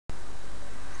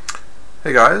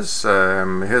Hey guys,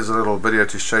 here's a little video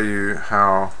to show you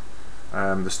how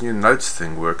this new notes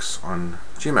thing works on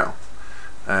Gmail.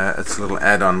 It's a little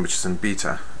add-on which is in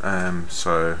beta,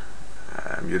 so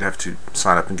you'd have to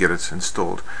sign up and get it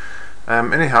installed.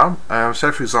 Anyhow,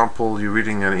 say for example you're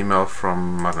reading an email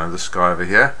from, I don't know, this guy over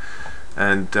here,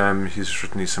 and he's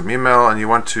written you some email and you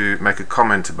want to make a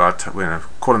comment about,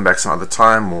 call him back some other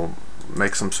time or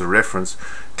make some sort of reference.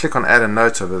 Click on add a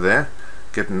note over there,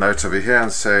 get a note over here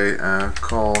and say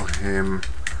call him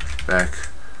back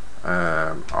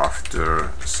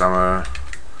after summer.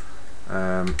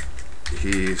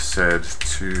 He said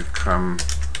to come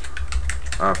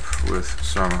up with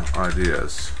some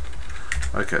ideas.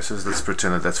 Okay, so let's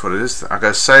pretend that that's what it is. I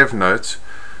go save note.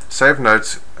 Save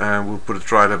note, we'll put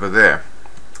it right over there.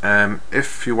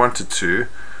 If you wanted to,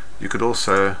 you could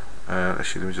also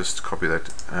actually, let me just copy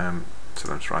that, so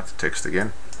let's write the text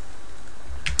again.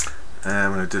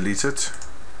 I'm going to delete it.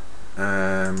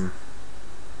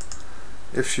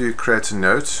 If you create a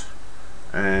note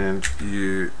and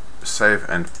you save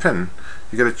and pin,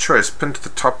 you get a choice: pin to the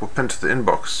top or pin to the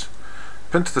inbox.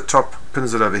 Pin to the top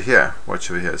pins it over here.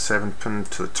 Watch over here. Save and pin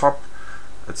to the top.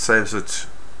 It saves it.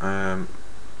 Yeah,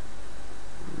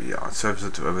 it saves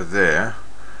it over there.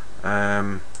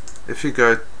 If you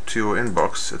go to your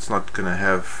inbox, it's not going to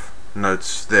have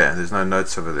notes there. There's no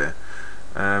notes over there.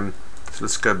 So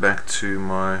let's go back to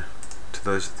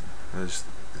those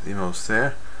emails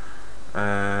there.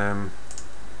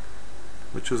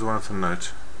 Which was one of the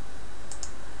note?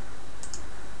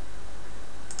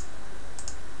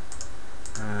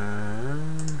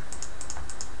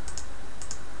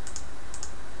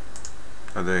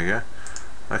 Oh, there you go.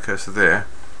 Okay, so there.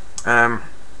 Now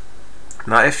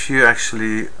if you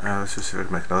actually, let's just see if I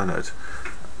can make another note.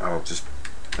 I'll just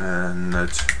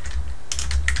note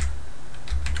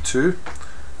 2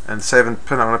 and save and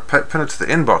pin. I'm going to pin it to the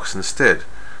inbox instead.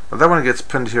 Well, that one gets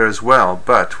pinned here as well,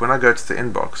 but when I go to the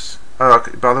inbox,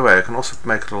 by the way, I can also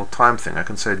make a little time thing. I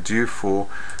can say due for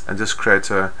and just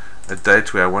create a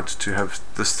date where I wanted to have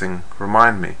this thing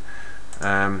remind me.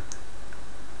 Anyway,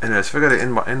 so if I go to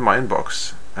in my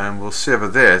inbox, we'll see over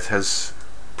there it has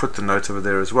put the note over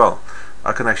there as well.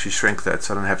 I can actually shrink that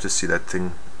so I don't have to see that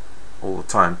thing all the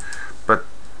time. But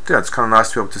yeah, it's kind of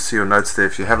nice to be able to see your notes there.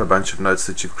 If you have a bunch of notes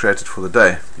that you've created for the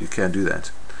day, you can do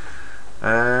that.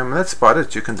 That's about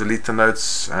it. You can delete the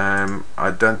notes.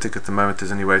 I don't think at the moment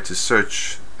there's any way to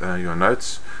search your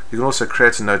notes. You can also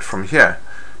create a note from here,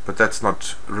 but that's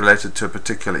not related to a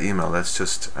particular email. That's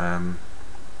just what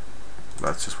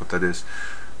that is.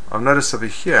 I've noticed over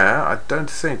here I don't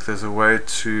think there's a way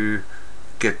to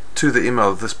get to the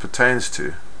email this pertains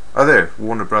to. Oh, there,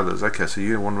 Warner Brothers. Okay, so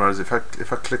you Warner Brothers. If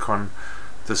I click on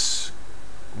this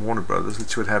Warner Brothers,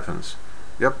 let's see what happens.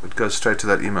 Yep, it goes straight to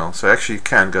that email. So actually you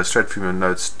can go straight from your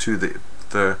notes to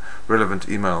the relevant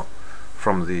email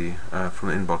from the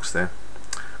inbox there.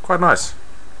 Quite nice.